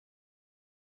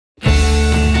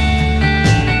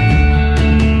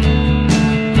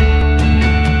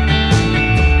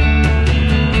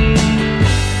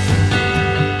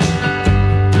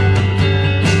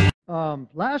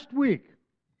Last week,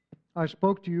 I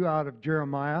spoke to you out of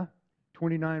Jeremiah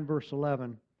 29, verse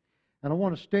 11. And I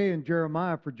want to stay in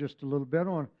Jeremiah for just a little bit.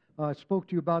 I spoke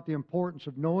to you about the importance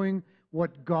of knowing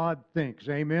what God thinks.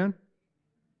 Amen?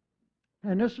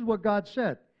 And this is what God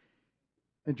said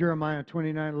in Jeremiah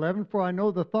 29, 11. For I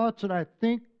know the thoughts that I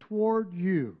think toward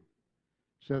you,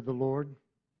 said the Lord,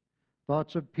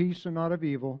 thoughts of peace and not of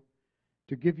evil,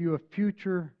 to give you a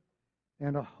future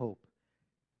and a hope.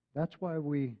 That's why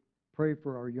we pray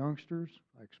for our youngsters.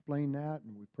 I explained that,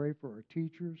 and we pray for our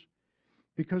teachers,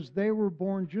 because they were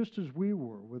born just as we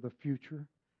were, with a future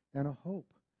and a hope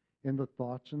in the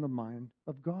thoughts and the mind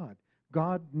of God.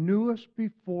 God knew us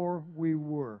before we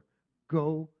were.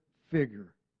 Go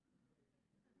figure.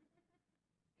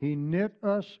 He knit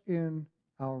us in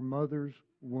our mother's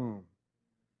womb.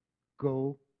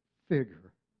 Go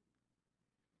figure.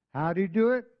 How did He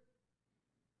do it?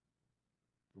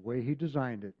 The way He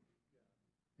designed it.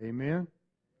 Amen?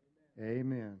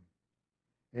 Amen.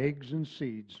 Eggs and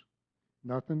seeds.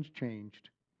 Nothing's changed.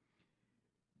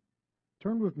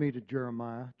 Turn with me to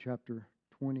Jeremiah chapter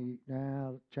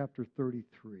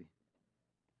 33.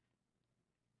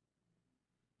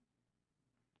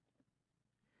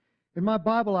 In my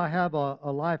Bible, I have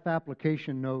a life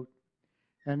application note,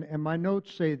 and my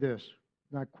notes say this,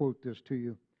 and I quote this to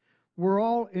you. We're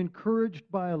all encouraged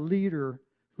by a leader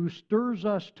who stirs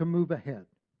us to move ahead.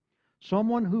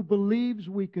 Someone who believes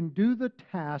we can do the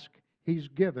task He's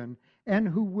given and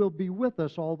who will be with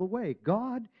us all the way.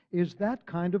 God is that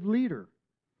kind of leader.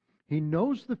 He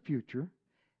knows the future,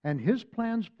 and His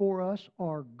plans for us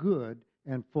are good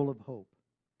and full of hope.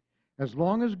 As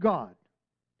long as God,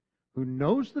 who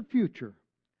knows the future,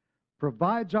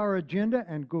 provides our agenda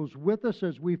and goes with us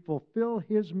as we fulfill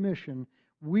His mission,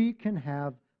 we can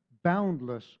have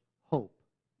boundless hope.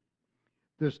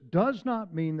 This does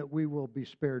not mean that we will be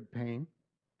spared pain,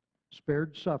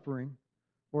 spared suffering,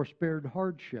 or spared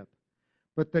hardship,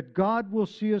 but that God will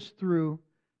see us through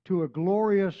to a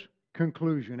glorious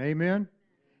conclusion. Amen?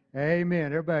 Amen.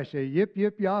 Everybody say, yip,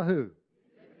 yip, yahoo.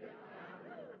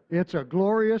 It's a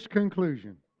glorious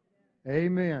conclusion.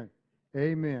 Amen.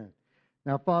 Amen.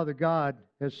 Now, Father God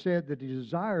has said that He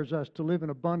desires us to live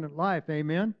an abundant life.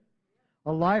 Amen?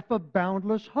 A life of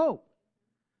boundless hope.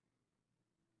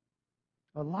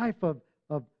 A life of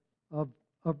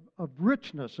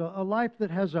richness. A life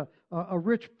that has a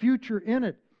rich future in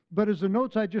it. But as the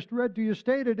notes I just read to you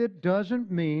stated, it doesn't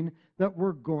mean that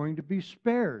we're going to be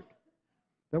spared.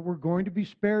 That we're going to be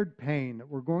spared pain. That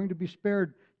we're going to be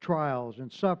spared trials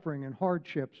and suffering and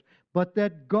hardships. But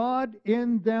that God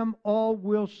in them all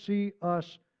will see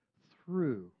us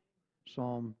through.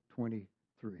 Psalm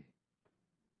 23.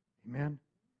 Amen?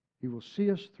 He will see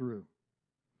us through.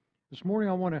 This morning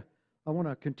I want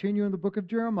to continue in the book of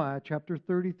Jeremiah, chapter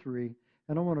 33,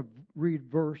 and I want to read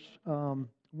verse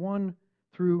 1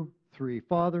 through 3.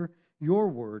 Father, your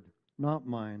word, not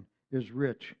mine, is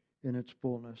rich in its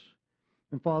fullness.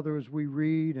 And Father, as we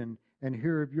read and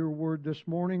hear of your word this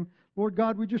morning, Lord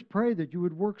God, we just pray that you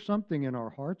would work something in our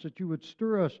hearts, that you would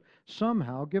stir us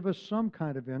somehow, give us some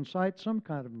kind of insight, some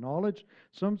kind of knowledge,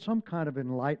 some kind of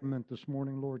enlightenment this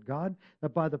morning, Lord God,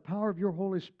 that by the power of your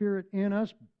Holy Spirit in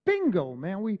us, bingo,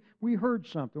 man, we heard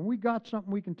something. We got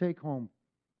something we can take home.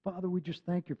 Father, we just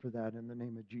thank you for that in the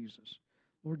name of Jesus.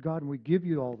 Lord God, and we give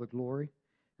you all the glory,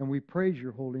 and we praise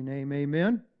your holy name.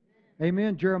 Amen?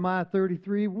 Amen. Jeremiah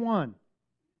 33, 1.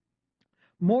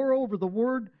 Moreover, the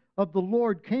word of the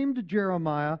Lord came to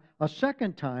Jeremiah a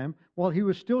second time while he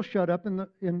was still shut up in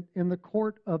the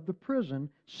court of the prison,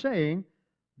 saying,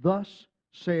 Thus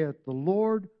saith the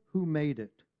Lord who made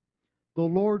it, the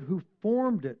Lord who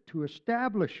formed it to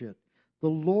establish it. The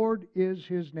Lord is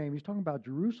His name. He's talking about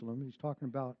Jerusalem. He's talking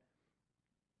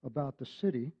about the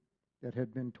city that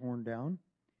had been torn down.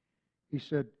 He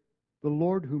said, the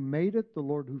Lord who made it, the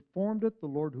Lord who formed it, the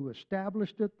Lord who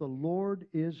established it, the Lord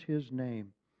is His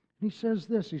name. And He says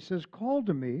this, He says, call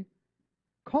to me,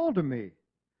 call to me,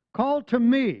 call to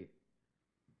me.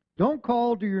 Don't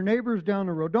call to your neighbors down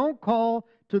the road. Don't call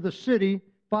to the city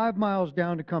 5 miles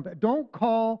down to come back. Don't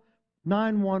call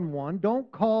 911.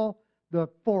 Don't call the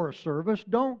Forest Service.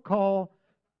 Don't call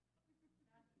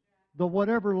the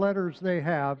whatever letters they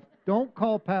have. Don't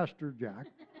call Pastor Jack.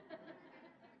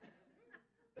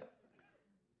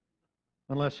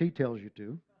 Unless he tells you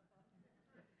to.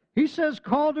 He says,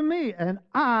 call to me, and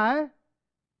I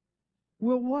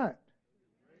will what?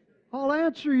 I'll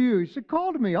answer you. He said,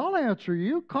 call to me. I'll answer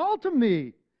you. Call to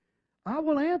me. I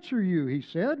will answer you, he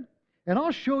said, and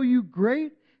I'll show you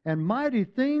great and mighty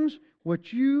things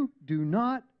which you do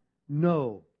not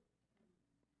know.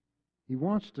 He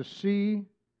wants to see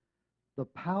the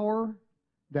power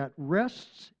that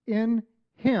rests in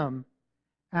Him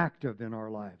active in our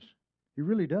lives. He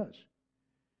really does.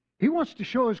 He wants to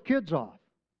show His kids off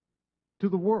to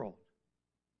the world.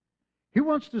 He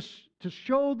wants to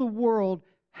show the world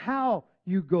how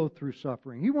you go through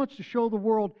suffering. He wants to show the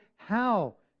world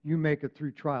how you make it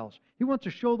through trials. He wants to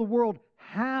show the world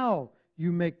how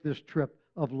you make this trip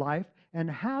of life and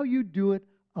how you do it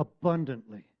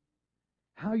abundantly,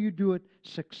 how you do it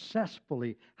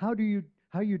successfully, how you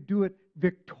do it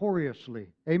victoriously.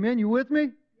 Amen? You with me?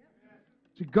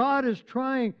 See, God was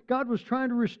trying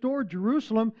to restore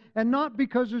Jerusalem, and not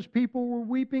because His people were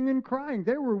weeping and crying.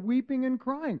 They were weeping and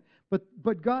crying.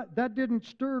 But God, that didn't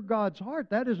stir God's heart.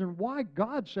 That isn't why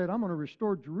God said, I'm going to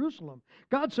restore Jerusalem.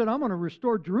 God said, I'm going to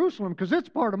restore Jerusalem because it's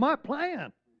part of my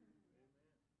plan.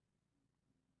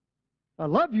 I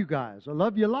love you guys. I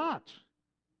love you lots.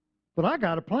 But I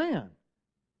got a plan.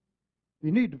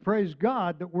 You need to praise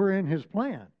God that we're in His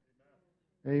plan.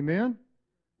 Amen?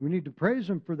 We need to praise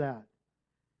Him for that.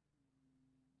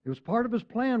 It was part of His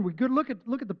plan. We could look at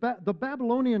the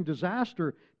Babylonian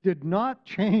disaster did not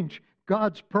change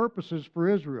God's purposes for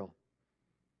Israel.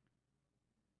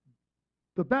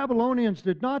 The Babylonians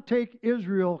did not take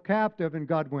Israel captive, and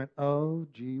God went, oh,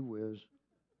 gee whiz.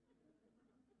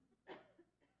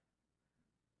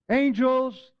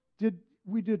 Angels,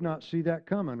 we did not see that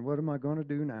coming. What am I going to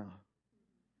do now?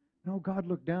 No, God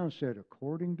looked down and said,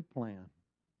 according to plan.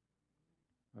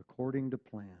 According to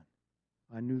plan.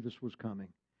 I knew this was coming.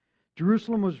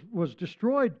 Jerusalem was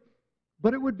destroyed,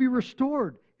 but it would be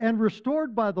restored, and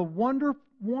restored by the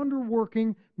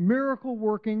wonder-working,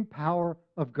 miracle-working power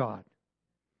of God.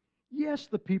 Yes,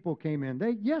 the people came in.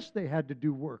 They had to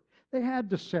do work. They had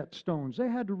to set stones. They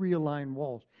had to realign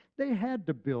walls. They had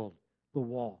to build the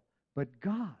wall. But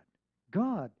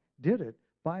God did it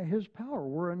by His power.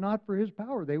 Were it not for His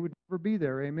power, they would never be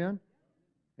there. Amen?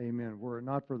 Amen. Were it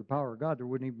not for the power of God, there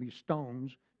wouldn't even be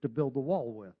stones to build the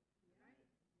wall with.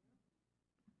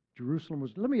 Jerusalem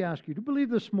was... Let me ask you, do you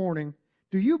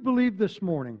believe this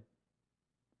morning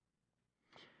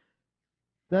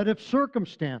that if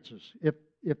circumstances, if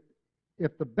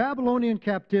the Babylonian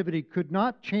captivity could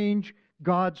not change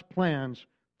God's plans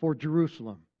for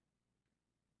Jerusalem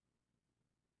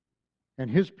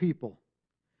and His people,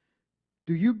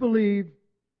 do you believe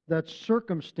that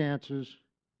circumstances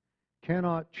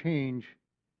cannot change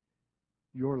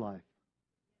your life?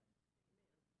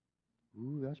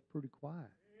 Ooh, that's pretty quiet.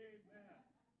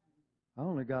 I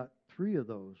only got 3 of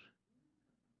those.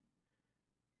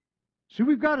 See,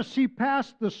 we've got to see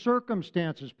past the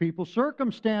circumstances, people.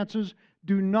 Circumstances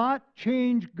do not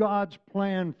change God's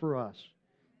plan for us.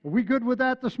 Are we good with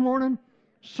that this morning?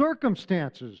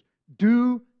 Circumstances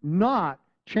do not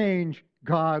change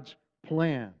God's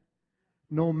plan.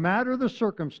 No matter the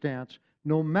circumstance,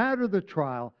 no matter the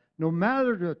trial, no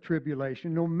matter the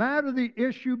tribulation, no matter the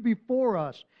issue before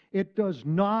us, it does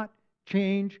not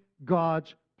change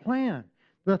God's plan.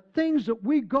 The things that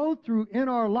we go through in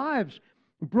our lives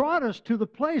brought us to the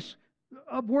place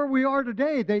of where we are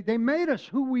today. They made us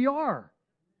who we are.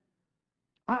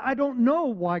 I don't know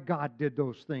why God did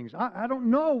those things. I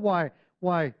don't know why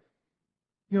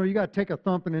you got to take a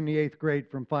thumping in the 8th grade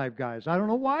from 5 guys. I don't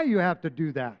know why you have to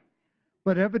do that.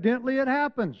 But evidently it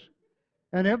happens.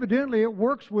 And evidently it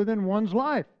works within one's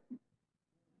life.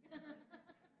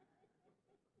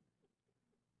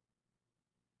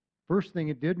 First thing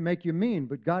it did, make you mean,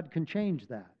 but God can change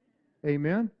that.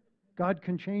 Amen? God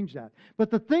can change that. But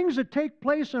the things that take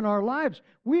place in our lives,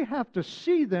 we have to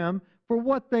see them for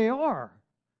what they are.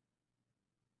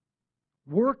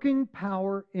 Working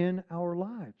power in our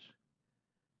lives.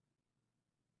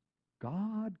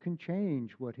 God can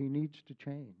change what He needs to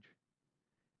change.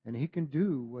 And He can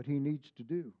do what He needs to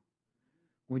do.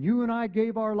 When you and I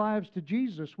gave our lives to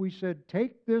Jesus, we said,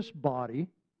 take this body,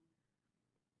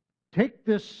 take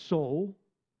this soul,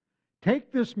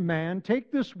 take this man,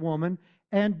 take this woman,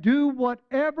 and do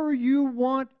whatever you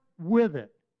want with it.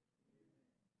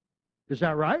 Is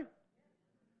that right?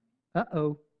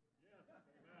 Uh-oh.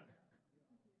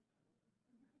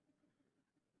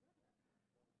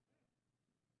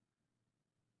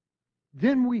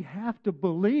 Then we have to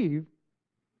believe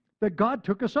that God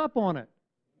took us up on it.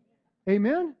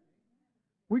 Amen?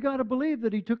 We got to believe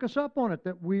that He took us up on it,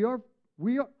 that we are,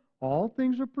 all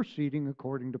things are proceeding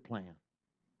according to plan.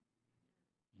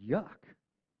 Yuck.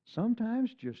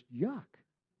 Sometimes just yuck.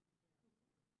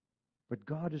 But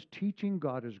God is teaching,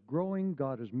 God is growing,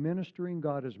 God is ministering,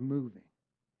 God is moving.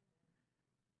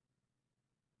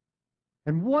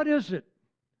 And what is it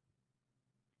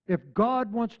if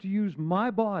God wants to use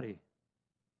my body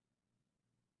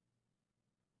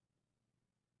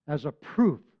as a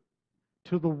proof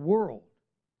to the world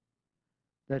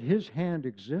that His hand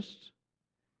exists,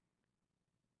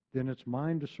 then it's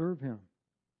mine to serve Him.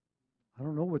 I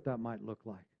don't know what that might look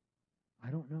like.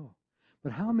 I don't know.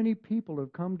 But how many people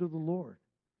have come to the Lord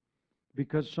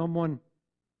because someone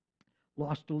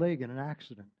lost a leg in an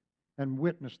accident and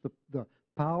witnessed the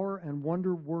power and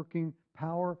wonder-working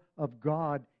power of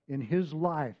God in his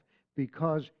life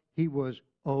because he was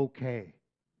okay.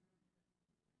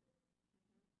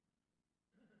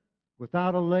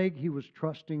 Without a leg, he was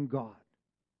trusting God.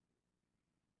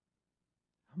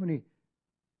 How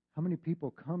many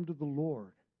people come to the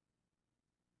Lord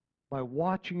by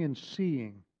watching and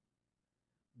seeing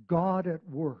God at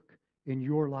work in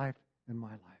your life and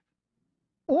my life?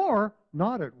 Or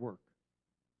not at work.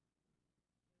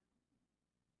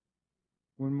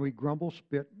 When we grumble,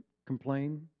 spit,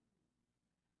 complain,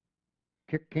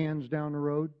 kick cans down the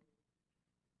road,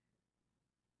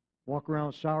 walk around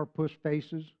with sourpuss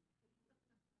faces,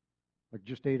 like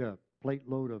just ate a plate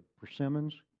load of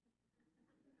persimmons.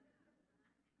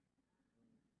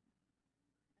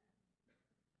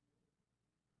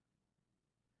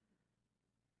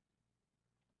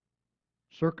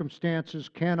 Circumstances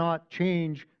cannot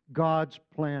change God's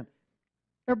plan.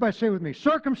 Everybody say with me,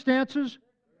 circumstances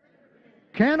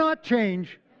cannot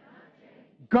change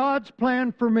God's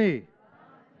plan for me.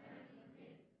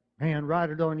 Man, write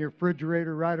it on your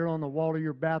refrigerator, write it on the wall of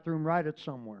your bathroom, write it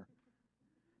somewhere.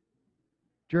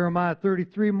 Jeremiah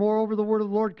 33, moreover, the word of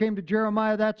the Lord came to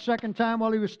Jeremiah that second time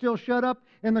while he was still shut up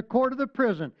in the court of the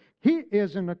prison. He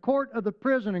is in the court of the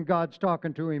prison and God's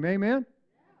talking to him. Amen?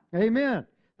 Amen.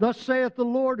 Thus saith the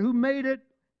Lord who made it,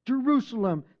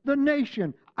 Jerusalem, the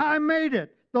nation. I made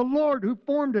it. The Lord who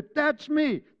formed it, that's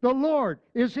me. The Lord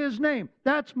is His name.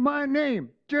 That's my name,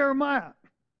 Jeremiah.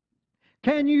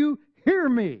 Can you hear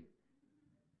me?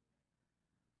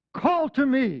 Call to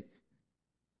me,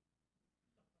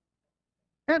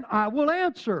 and I will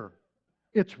answer.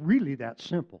 It's really that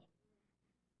simple.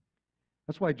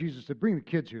 That's why Jesus said, bring the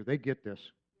kids here. They get this.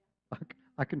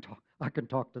 I can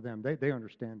talk to them. They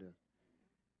understand it.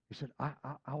 He said,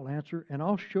 I'll answer, and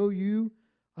I'll show you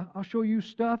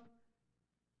stuff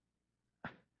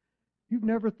you've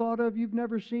never thought of, you've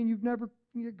never seen, I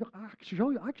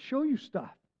can show you stuff.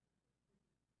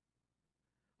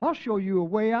 I'll show you a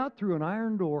way out through an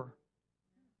iron door.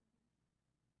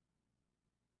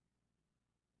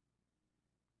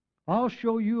 I'll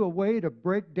show you a way to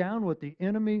break down what the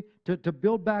enemy, to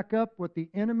build back up what the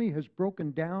enemy has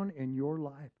broken down in your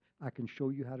life. I can show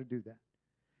you how to do that.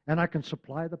 And I can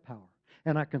supply the power.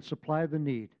 And I can supply the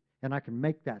need. And I can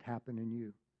make that happen in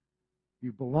you.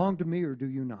 You belong to me or do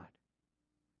you not?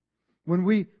 When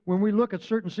we look at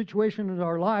certain situations in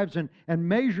our lives and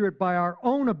measure it by our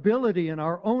own ability and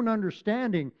our own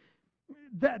understanding,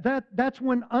 that's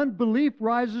when unbelief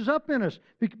rises up in us.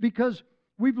 Because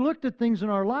we've looked at things in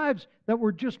our lives that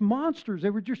were just monsters.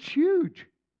 They were just huge.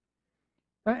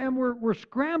 And we're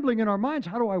scrambling in our minds.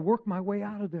 How do I work my way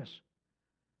out of this?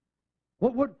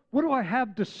 What do I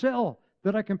have to sell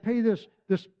that I can pay this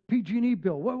PG&E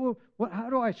bill?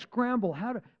 How do I scramble?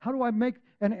 How do I make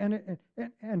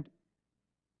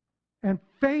and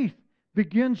faith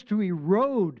begins to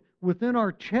erode within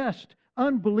our chest.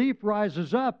 Unbelief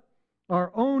rises up.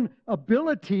 Our own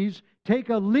abilities take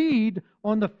a lead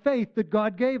on the faith that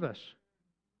God gave us.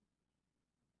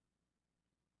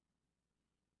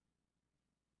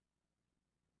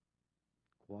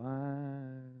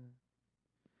 Why?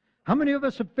 How many of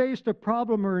us have faced a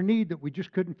problem or a need that we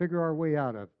just couldn't figure our way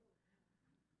out of?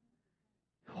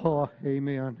 Oh,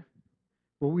 amen.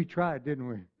 Well, we tried, didn't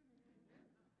we?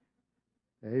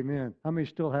 Amen. How many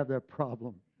still have that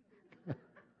problem?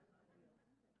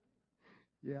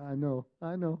 Yeah, I know.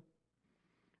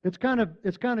 It's kind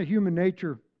of human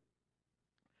nature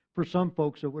for some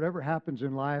folks that whatever happens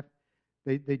in life,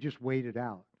 they just wait it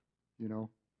out. You know,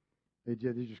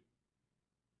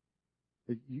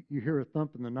 you hear a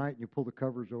thump in the night and you pull the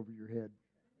covers over your head.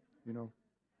 You know,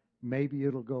 maybe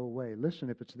it'll go away.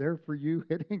 Listen, if it's there for you,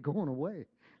 it ain't going away.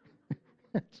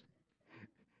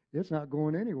 It's not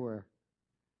going anywhere.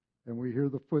 And we hear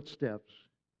the footsteps,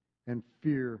 and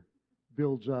fear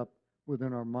builds up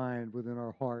within our mind, within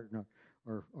our heart, and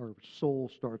our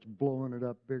soul starts blowing it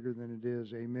up bigger than it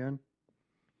is. Amen?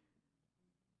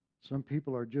 Some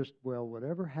people are just, well,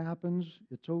 whatever happens,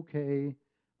 it's okay.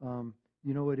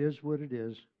 It is what it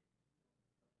is.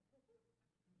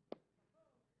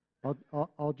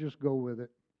 I'll just go with it,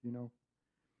 you know.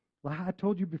 Well, I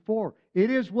told you before,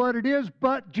 it is what it is,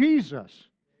 but Jesus.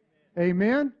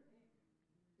 Amen?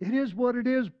 It is what it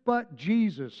is, but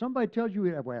Jesus. Somebody tells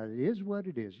you, well, it is what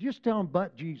it is. Just tell them,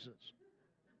 but Jesus.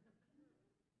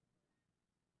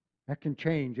 That can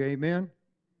change, amen?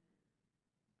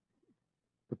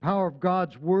 The power of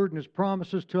God's Word and His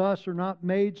promises to us are not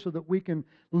made so that we can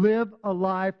live a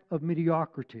life of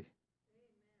mediocrity.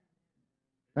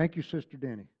 Thank you, Sister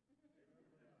Danny.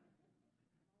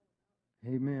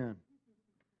 Amen.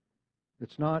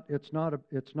 It's not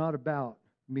about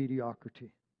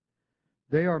mediocrity.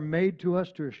 They are made to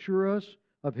us to assure us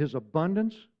of His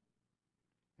abundance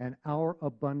and our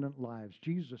abundant lives.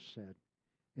 Jesus said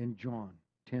in John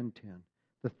 10:10,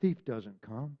 the thief doesn't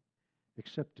come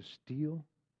except to steal,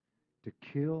 to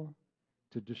kill,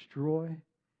 to destroy. And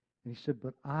He said,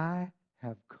 but I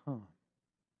have come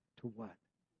to what?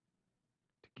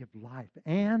 To give life.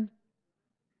 And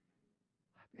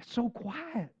it's so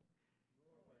quiet.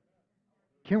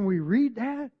 Can we read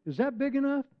that? Is that big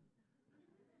enough?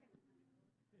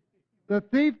 The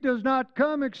thief does not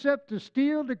come except to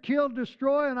steal, to kill,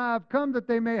 destroy, and I have come that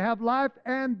they may have life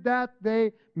and that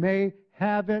they may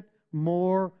have it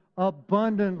more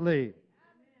abundantly.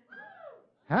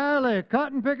 Hallelujah.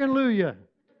 Cotton picking hallelujah.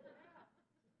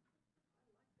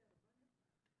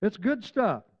 It's good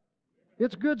stuff.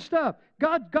 It's good stuff.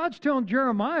 God's telling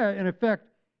Jeremiah, in effect,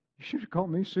 you should have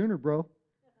called me sooner, bro.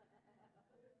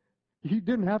 You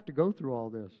didn't have to go through all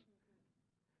this.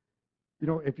 You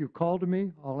know, if you call to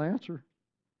me, I'll answer.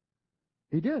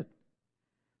 He did.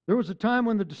 There was a time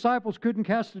when the disciples couldn't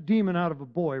cast a demon out of a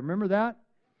boy. Remember that?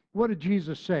 What did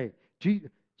Jesus say?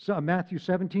 Matthew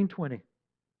 17:20.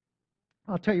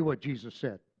 I'll tell you what Jesus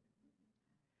said.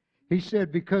 He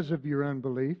said, because of your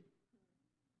unbelief.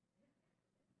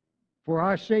 For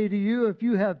I say to you, if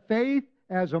you have faith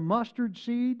as a mustard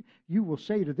seed, you will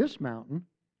say to this mountain,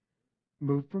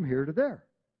 move from here to there.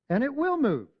 And it will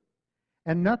move.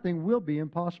 And nothing will be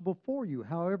impossible for you.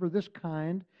 However, this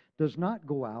kind does not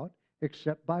go out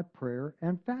except by prayer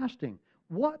and fasting.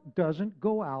 What doesn't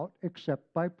go out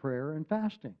except by prayer and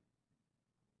fasting?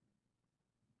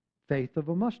 Faith of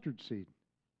a mustard seed.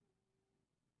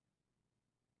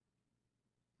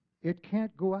 It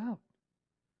can't go out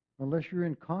unless you're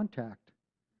in contact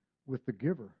with the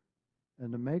giver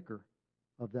and the maker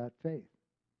of that faith.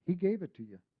 He gave it to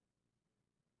you.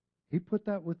 He put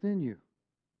that within you.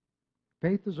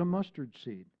 Faith is a mustard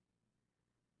seed.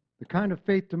 The kind of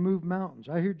faith to move mountains.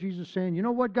 I hear Jesus saying, you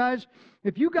know what, guys?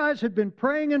 If you guys had been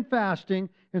praying and fasting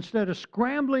instead of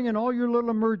scrambling in all your little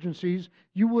emergencies,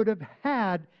 you would have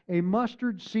had a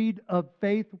mustard seed of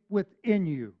faith within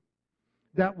you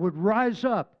that would rise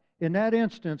up in that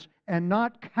instance and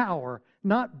not cower,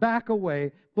 not back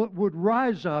away, but would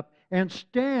rise up and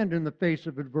stand in the face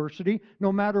of adversity,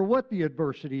 no matter what the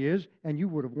adversity is, and you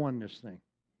would have won this thing.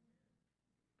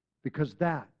 Because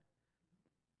that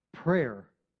prayer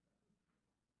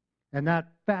and that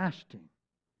fasting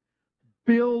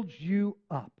builds you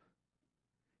up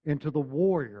into the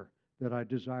warrior that I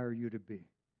desire you to be.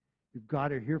 You've got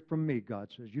to hear from me, God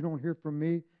says. You don't hear from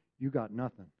me, you got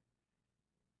nothing.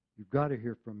 You've got to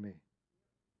hear from me.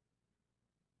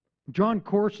 John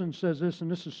Corson says this,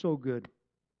 and this is so good.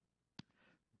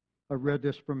 I read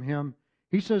this from him.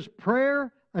 He says,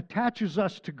 prayer attaches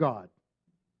us to God.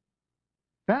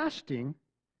 Fasting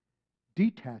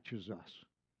detaches us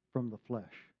from the flesh.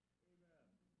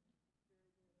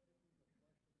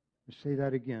 Let's say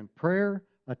that again. Prayer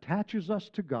attaches us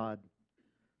to God.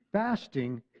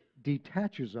 Fasting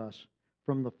detaches us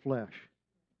from the flesh.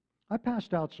 I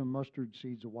passed out some mustard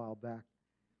seeds a while back.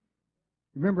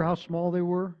 Remember how small they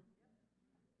were?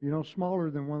 You know,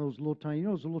 smaller than one of those little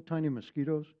tiny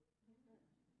mosquitoes?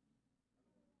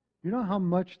 You know how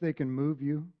much they can move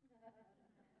you?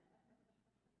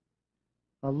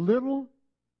 A little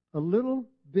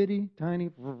bitty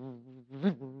tiny.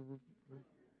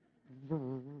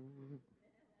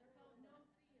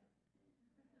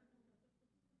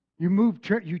 You move,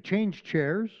 you change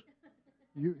chairs.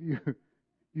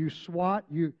 You swat.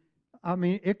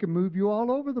 It can move you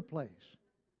all over the place.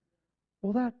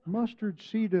 Well, that mustard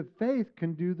seed of faith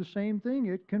can do the same thing.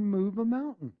 It can move a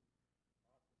mountain.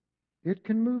 It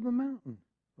can move a mountain.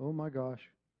 Oh my gosh.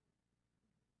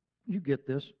 You get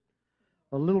this.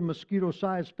 A little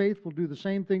mosquito-sized faith will do the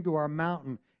same thing to our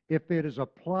mountain if it is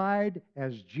applied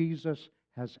as Jesus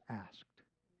has asked.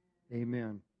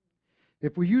 Amen.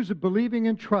 If we use it believing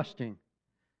and trusting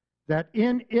that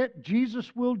in it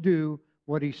Jesus will do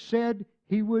what He said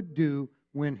He would do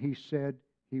when He said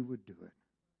He would do it.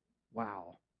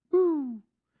 Wow. Woo.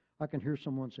 I can hear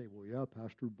someone say, well, yeah,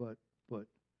 Pastor, but.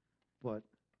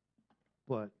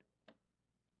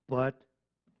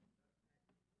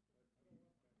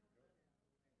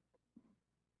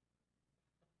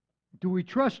 Do we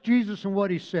trust Jesus and what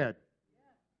He said?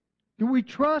 Do we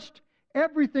trust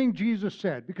everything Jesus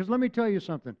said? Because let me tell you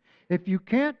something. If you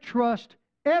can't trust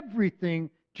everything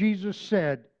Jesus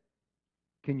said,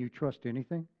 can you trust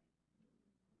anything?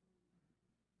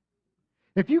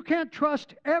 If you can't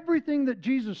trust everything that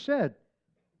Jesus said,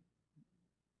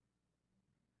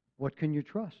 what can you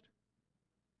trust?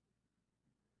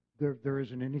 There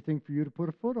isn't anything for you to put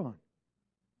a foot on.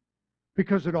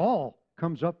 Because it all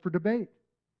comes up for debate.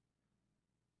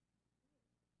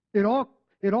 It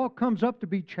all comes up to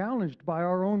be challenged by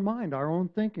our own mind, our own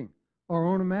thinking, our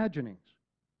own imaginings.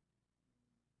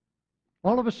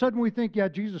 All of a sudden we think, yeah,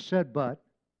 Jesus said, but.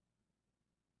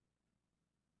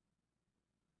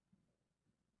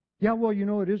 Yeah,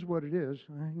 well, it is what it is.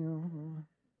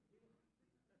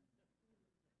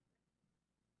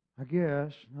 I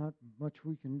guess not much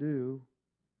we can do.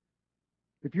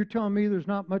 If you're telling me there's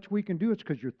not much we can do, it's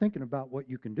because you're thinking about what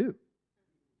you can do.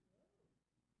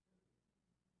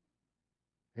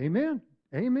 Amen.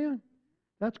 Amen.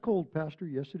 That's cold, Pastor.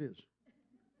 Yes, it is.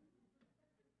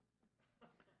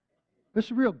 This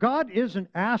is real. God isn't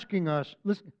asking us,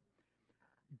 listen,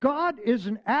 God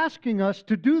isn't asking us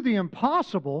to do the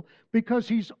impossible because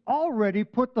He's already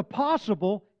put the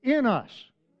possible in us.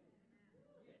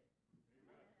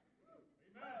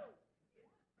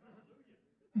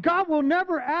 God will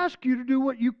never ask you to do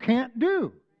what you can't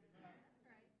do.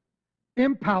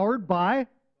 Empowered by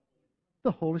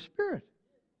the Holy Spirit.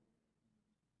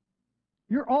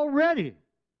 You're all ready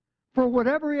for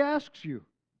whatever He asks you.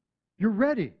 You're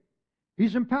ready.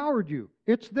 He's empowered you.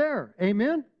 It's there.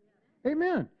 Amen?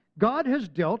 Amen. God has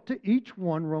dealt to each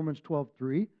one, Romans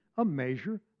 12:3, a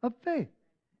measure of faith.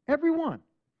 Everyone.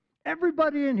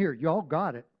 Everybody in here. Y'all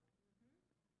got it.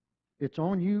 It's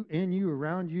on you, in you,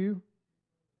 around you.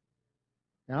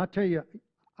 And I'll tell you,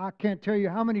 I can't tell you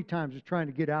how many times it's trying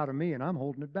to get out of me and I'm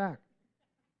holding it back.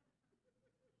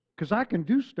 Because I can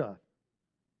do stuff.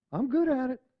 I'm good at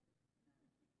it.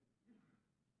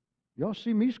 Y'all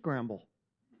see me scramble.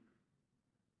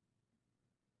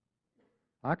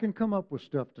 I can come up with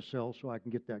stuff to sell so I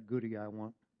can get that goodie I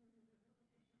want.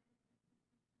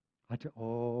 I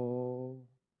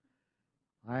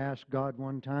asked God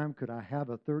one time, could I have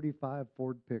a 35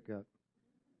 Ford pickup?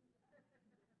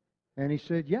 And He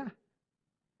said, yeah.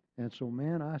 And so,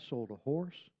 man, I sold a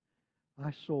horse.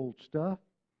 I sold stuff.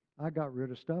 I got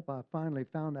rid of stuff. I finally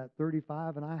found that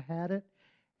 35 and I had it.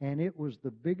 And it was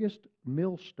the biggest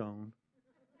millstone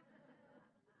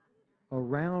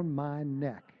around my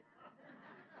neck.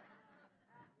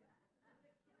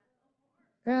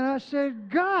 And I said,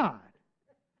 God,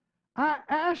 I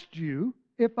asked you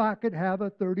if I could have a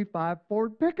 35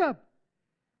 Ford pickup.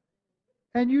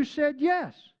 And you said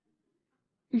yes.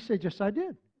 He said, yes, I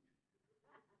did.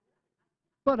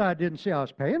 But I didn't say I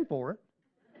was paying for it.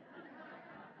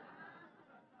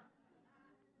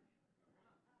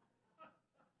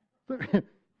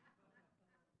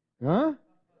 Huh?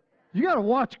 You got to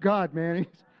watch God, man.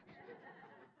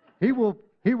 He will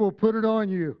put it on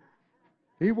you.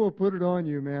 He will put it on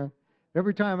you, man.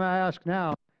 Every time I ask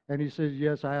now, and he says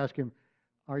yes, I ask him,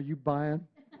 are you buying?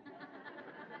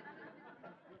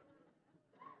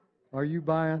 Are you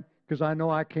buying? Because I know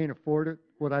I can't afford it,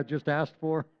 what I just asked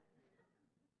for.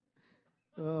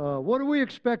 What do we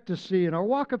expect to see in our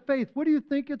walk of faith? What do you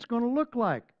think it's going to look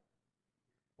like?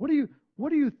 What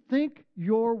do you think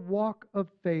your walk of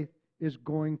faith is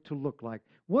going to look like?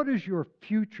 What does your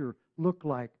future look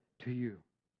like to you?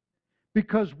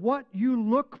 Because what you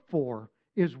look for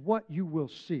is what you will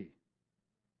see.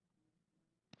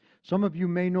 Some of you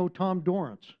may know Tom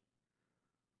Dorrance,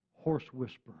 horse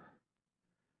whisperer.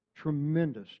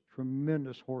 Tremendous,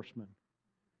 tremendous horseman.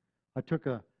 I took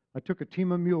a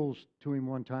team of mules to him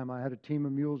one time. I had a team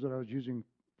of mules that I was using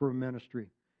for a ministry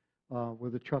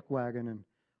with a chuck wagon, and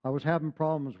I was having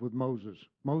problems with Moses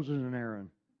and Aaron.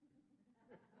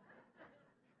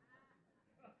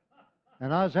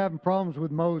 And I was having problems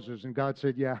with Moses, and God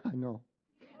said, yeah, I know.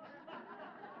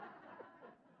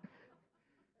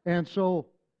 And so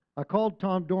I called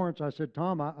Tom Dorrance. I said,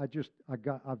 Tom,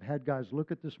 I've had guys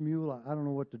look at this mule. I don't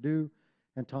know what to do.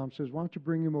 And Tom says, why don't you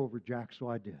bring him over, Jack? So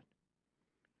I did.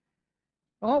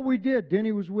 All we did,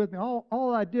 Denny was with me.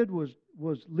 All I did was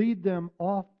lead them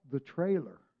off the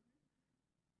trailer.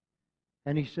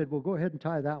 And he said, well, go ahead and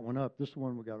tie that one up. This is the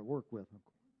one we got to work with.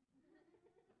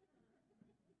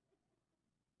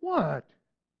 What?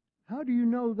 How do you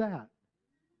know that?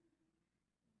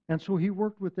 And so he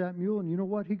worked with that mule, and you know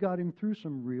what? He got him through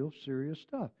some real serious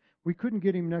stuff. We couldn't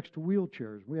get him next to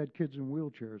wheelchairs. We had kids in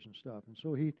wheelchairs and stuff. And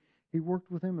so he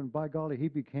worked with him, and by golly, he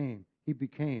became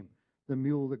the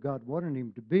mule that God wanted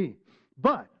him to be.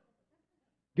 But,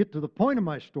 get to the point of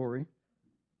my story,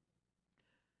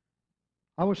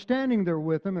 I was standing there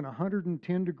with him in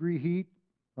 110-degree heat,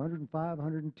 105,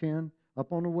 110,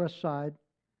 up on the west side.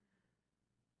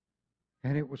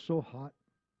 And it was so hot.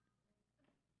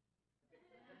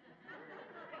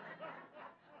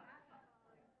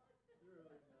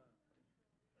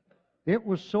 It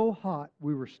was so hot.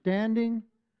 We were standing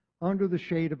under the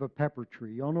shade of a pepper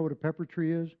tree. Y'all know what a pepper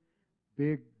tree is?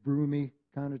 Big, broomy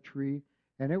kind of tree.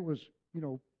 And it was,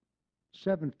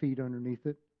 7 feet underneath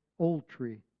it. Old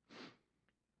tree.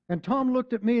 And Tom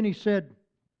looked at me and he said,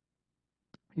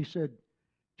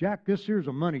 Jack, this here's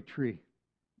a money tree.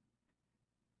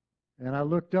 And I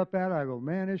looked up at it. I go,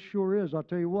 man, it sure is. I'll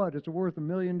tell you what, it's worth $1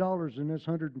 million in this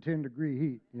 110-degree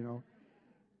heat,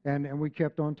 And we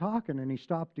kept on talking, and he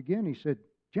stopped again. He said,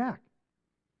 Jack,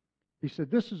 he said,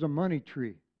 this is a money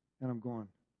tree. And I'm going,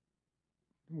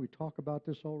 didn't we talk about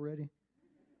this already?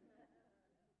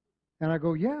 And I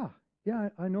go, yeah,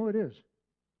 I know it is.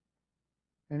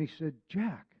 And he said,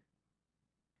 Jack,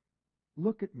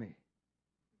 look at me.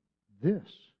 This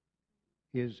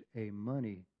is a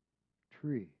money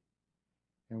tree.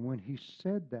 And when he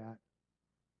said that,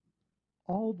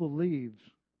 all the leaves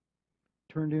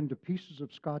turned into pieces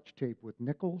of Scotch tape with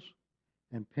nickels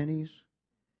and pennies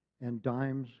and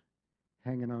dimes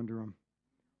hanging under them,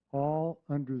 all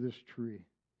under this tree.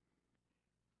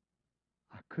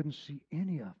 I couldn't see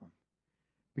any of them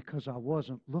because I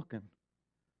wasn't looking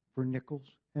for nickels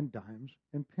and dimes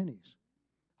and pennies.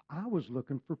 I was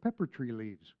looking for pepper tree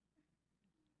leaves,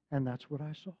 and that's what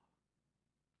I saw.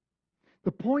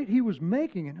 The point he was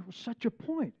making, and it was such a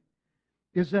point,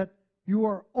 is that you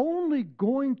are only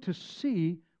going to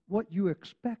see what you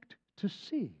expect to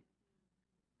see.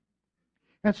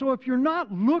 And so if you're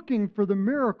not looking for the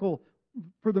miracle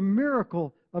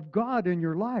of God in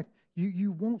your life,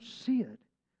 you won't see it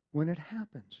when it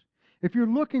happens. If you're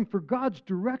looking for God's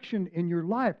direction in your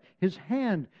life, His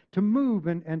hand to move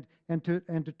and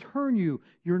to turn you,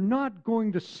 you're not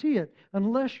going to see it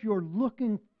unless you're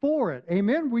looking for it.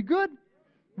 Amen? We good?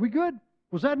 We good?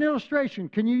 Was that an illustration?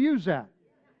 Can you use that?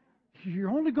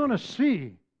 You're only going to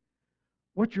see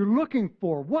what you're looking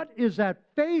for. What is that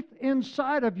faith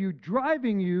inside of you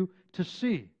driving you to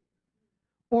see?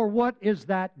 Or what is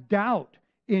that doubt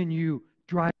in you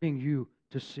driving you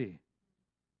to see?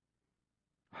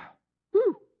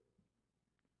 Whew.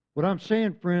 What I'm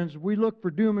saying, friends, we look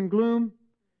for doom and gloom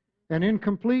and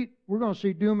incomplete, we're going to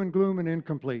see doom and gloom and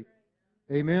incomplete.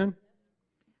 Amen?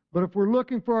 But if we're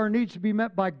looking for our needs to be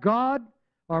met by God,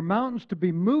 our mountains to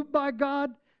be moved by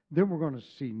God, then we're going to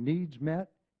see needs met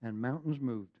and mountains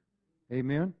moved.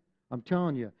 Amen? I'm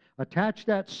telling you, attach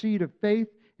that seed of faith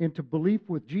into belief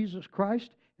with Jesus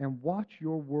Christ and watch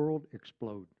your world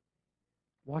explode.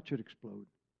 Watch it explode.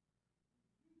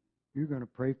 You're going to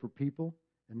pray for people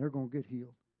and they're going to get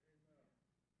healed.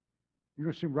 You're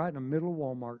going to see them right in the middle of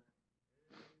Walmart.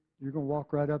 You're going to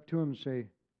walk right up to them and say,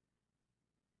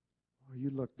 oh,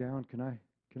 you look down. Can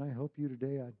I help you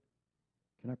today?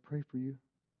 Can I pray for you?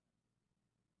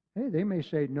 Hey, they may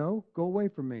say, no, go away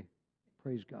from me.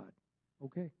 Praise God.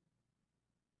 Okay.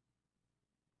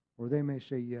 Or they may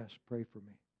say, yes, pray for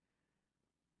me.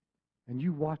 And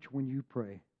you watch when you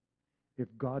pray if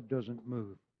God doesn't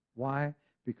move. Why?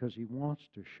 Because He wants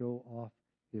to show off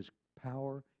His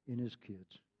power in His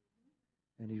kids.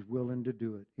 And He's willing to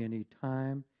do it any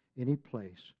time, any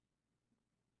place.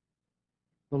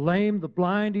 The lame, the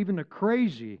blind, even the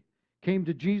crazy came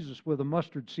to Jesus with a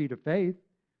mustard seed of faith.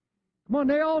 Come on,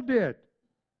 they all did.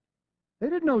 They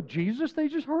didn't know Jesus. They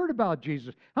just heard about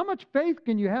Jesus. How much faith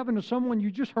can you have into someone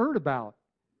you just heard about?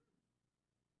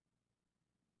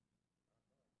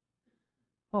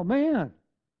 Oh, man.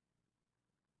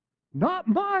 Not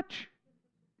much.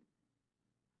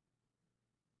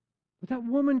 But that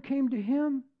woman came to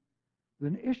Him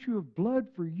with an issue of blood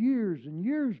for years and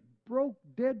years, broke,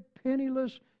 dead,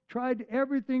 penniless, tried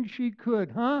everything she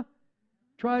could,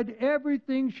 tried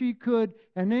everything she could,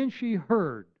 and then she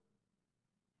heard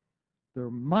there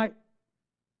might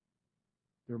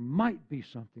be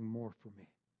something more for me.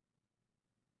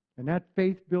 And that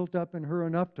faith built up in her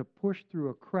enough to push through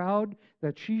a crowd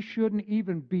that she shouldn't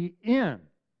even be in.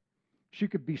 She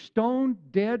could be stoned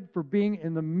dead for being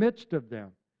in the midst of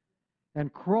them,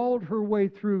 and crawled her way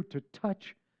through to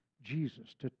touch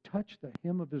Jesus, to touch the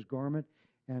hem of His garment,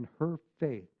 and her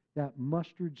faith, that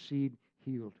mustard seed,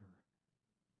 healed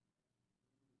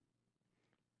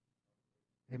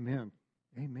her. Amen.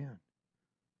 Amen.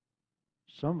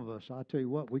 Some of us, I'll tell you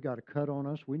what, we got a cut on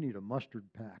us. We need a mustard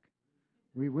pack.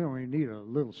 We don't even need a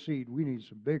little seed. We need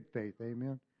some big faith.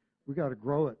 Amen. We got to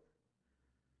grow it.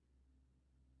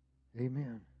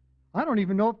 Amen. I don't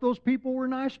even know if those people were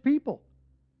nice people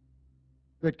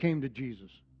that came to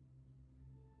Jesus.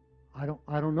 I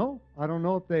don't know. I don't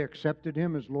know if they accepted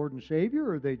Him as Lord and Savior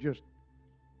or they just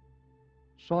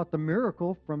sought the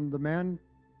miracle from the man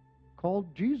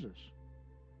called Jesus?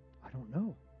 I don't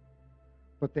know.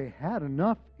 But they had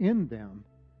enough in them.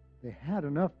 They had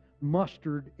enough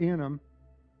mustard in them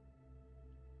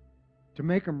to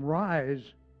make them rise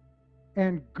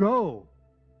and go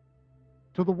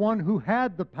to the one who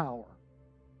had the power,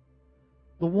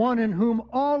 the one in whom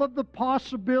all of the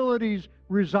possibilities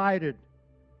resided.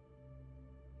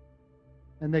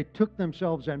 And they took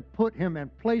themselves and put him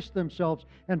and placed themselves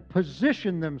and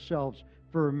positioned themselves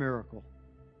for a miracle.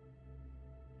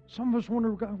 Some of us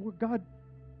wonder, God,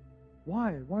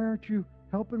 why? Why aren't you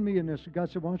helping me in this? And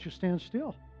God said, why don't you stand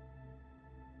still?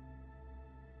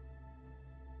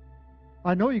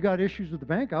 I know you got issues with the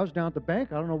bank. I was down at the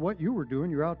bank. I don't know what you were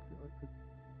doing. You're out.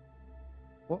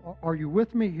 Are you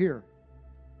with me here?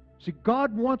 See,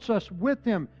 God wants us with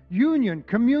him. Union,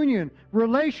 communion,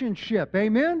 relationship.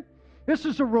 Amen? This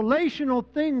is a relational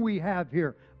thing we have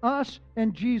here. Us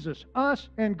and Jesus. Us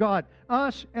and God.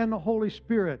 Us and the Holy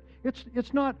Spirit.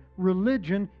 It's not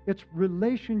religion. It's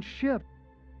relationship.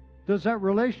 Does that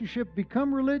relationship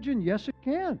become religion? Yes, it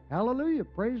can. Hallelujah.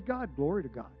 Praise God. Glory to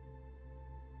God.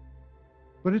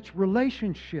 But it's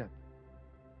relationship.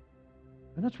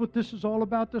 And that's what this is all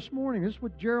about this morning. This is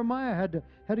what Jeremiah had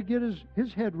to get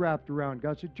his head wrapped around.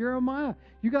 God said, Jeremiah,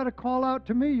 you got to call out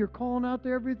to me. You're calling out to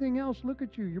everything else. Look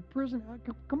at you. You're prison.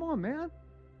 Come on, man.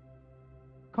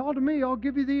 Call to me. I'll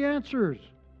give you the answers.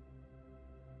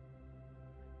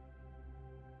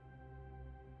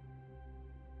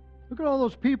 Look at all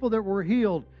those people that were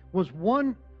healed. Was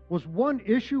one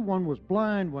issue? One was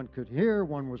blind, one could hear,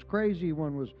 one was crazy,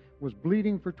 one was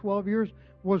bleeding for 12 years.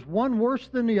 Was one worse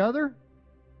than the other?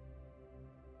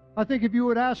 I think if you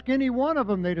would ask any one of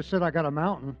them, they'd have said, I got a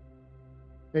mountain.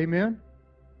 Amen?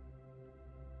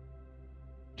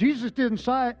 Jesus didn't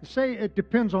say it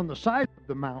depends on the size of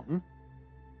the mountain.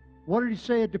 What did he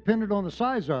say it depended on the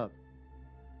size of?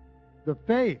 The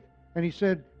faith. And he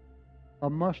said, a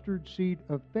mustard seed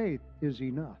of faith is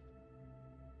enough.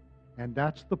 And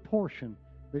that's the portion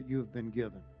that you have been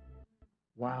given.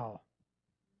 Wow.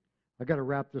 I got to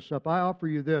wrap this up. I offer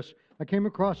you this. I came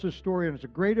across this story, and it's a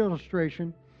great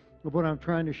illustration of what I'm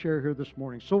trying to share here this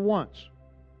morning. So once,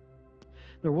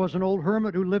 there was an old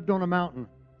hermit who lived on a mountain,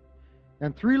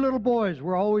 and 3 little boys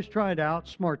were always trying to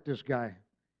outsmart this guy.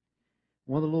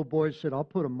 One of the little boys said, I'll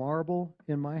put a marble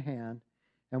in my hand,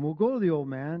 and we'll go to the old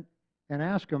man and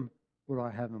ask him, what do I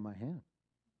have in my hand?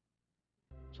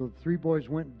 So the 3 boys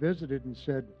went and visited and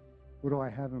said, what do I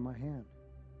have in my hand?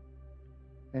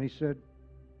 And he said,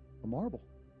 a marble.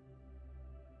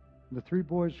 And the 3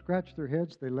 boys scratched their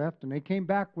heads, they left, and they came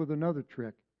back with another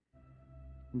trick.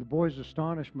 And the boys'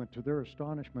 astonishment, to their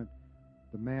astonishment,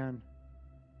 the man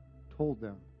told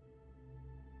them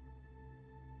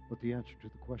what the answer to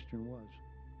the question was.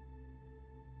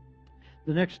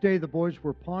 The next day, the boys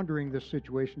were pondering this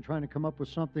situation, trying to come up with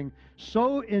something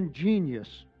so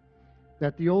ingenious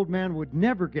that the old man would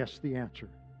never guess the answer.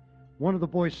 One of the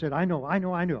boys said, I know.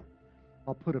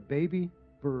 I'll put a baby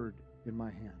bird in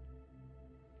my hand.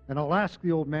 And I'll ask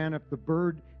the old man if the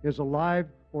bird is alive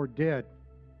or dead.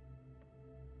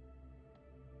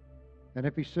 And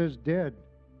if he says dead,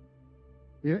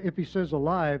 if he says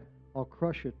alive, I'll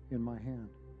crush it in my hand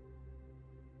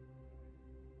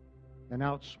and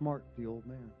outsmart the old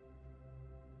man.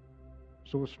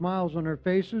 So with smiles on their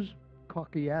faces,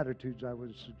 cocky attitudes, I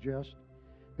would suggest,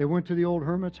 they went to the old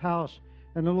hermit's house,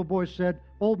 and the little boy said,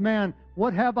 old man,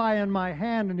 what have I in my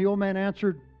hand? And the old man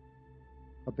answered,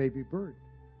 a baby bird.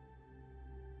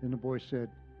 And the boy said,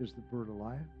 is the bird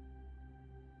alive?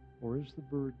 Or is the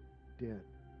bird dead?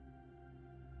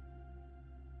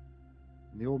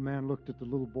 And the old man looked at the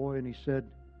little boy and he said,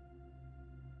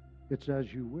 it's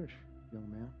as you wish, young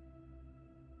man.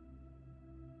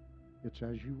 It's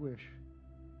as you wish.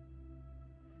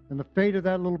 And the fate of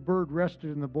that little bird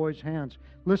rested in the boy's hands.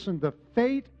 Listen, the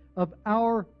fate of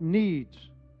our needs.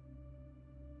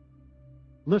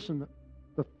 Listen,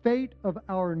 the fate of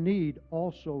our need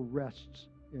also rests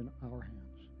in our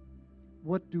hands.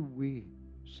 What do we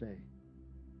say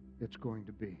it's going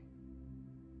to be?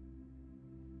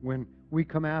 When we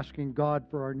come asking God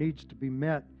for our needs to be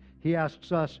met, He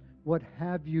asks us, what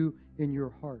have you in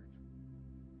your heart?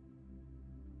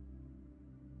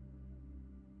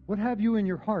 What have you in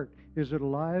your heart? Is it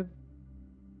alive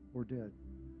or dead?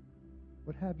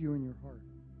 What have you in your heart?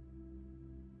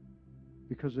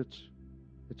 Because it's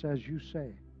as you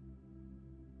say.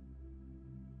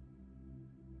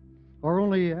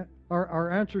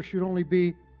 Our answer should only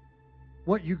be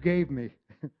what you gave me.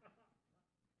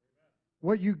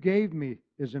 What you gave me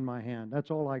is in my hand.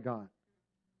 That's all I got.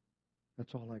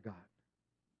 That's all I got.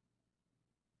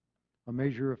 a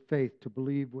measure of faith to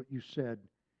believe what you said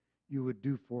you would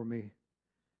do for me,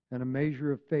 and a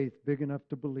measure of faith big enough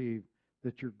to believe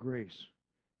that your grace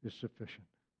is sufficient.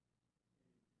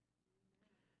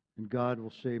 And God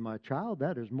will say, my child,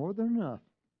 that is more than enough.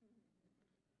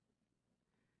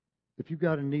 If you've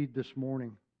got a need this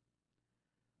morning,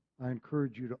 I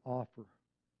encourage you to offer.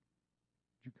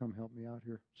 Would you come help me out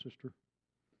here, sister?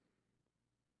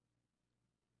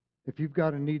 If you've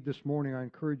got a need this morning, I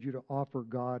encourage you to offer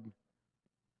God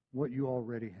what you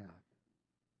already have.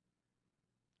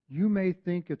 You may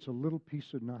think it's a little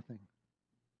piece of nothing.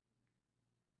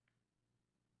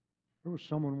 There was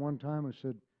someone one time who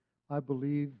said, I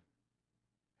believe,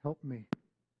 help me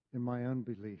in my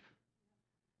unbelief.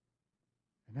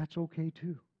 And that's okay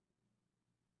too.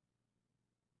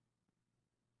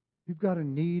 You've got a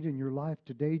need in your life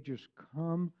today, just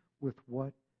come with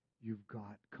what you've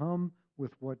got. Come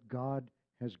with what God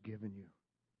has given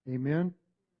you. Amen?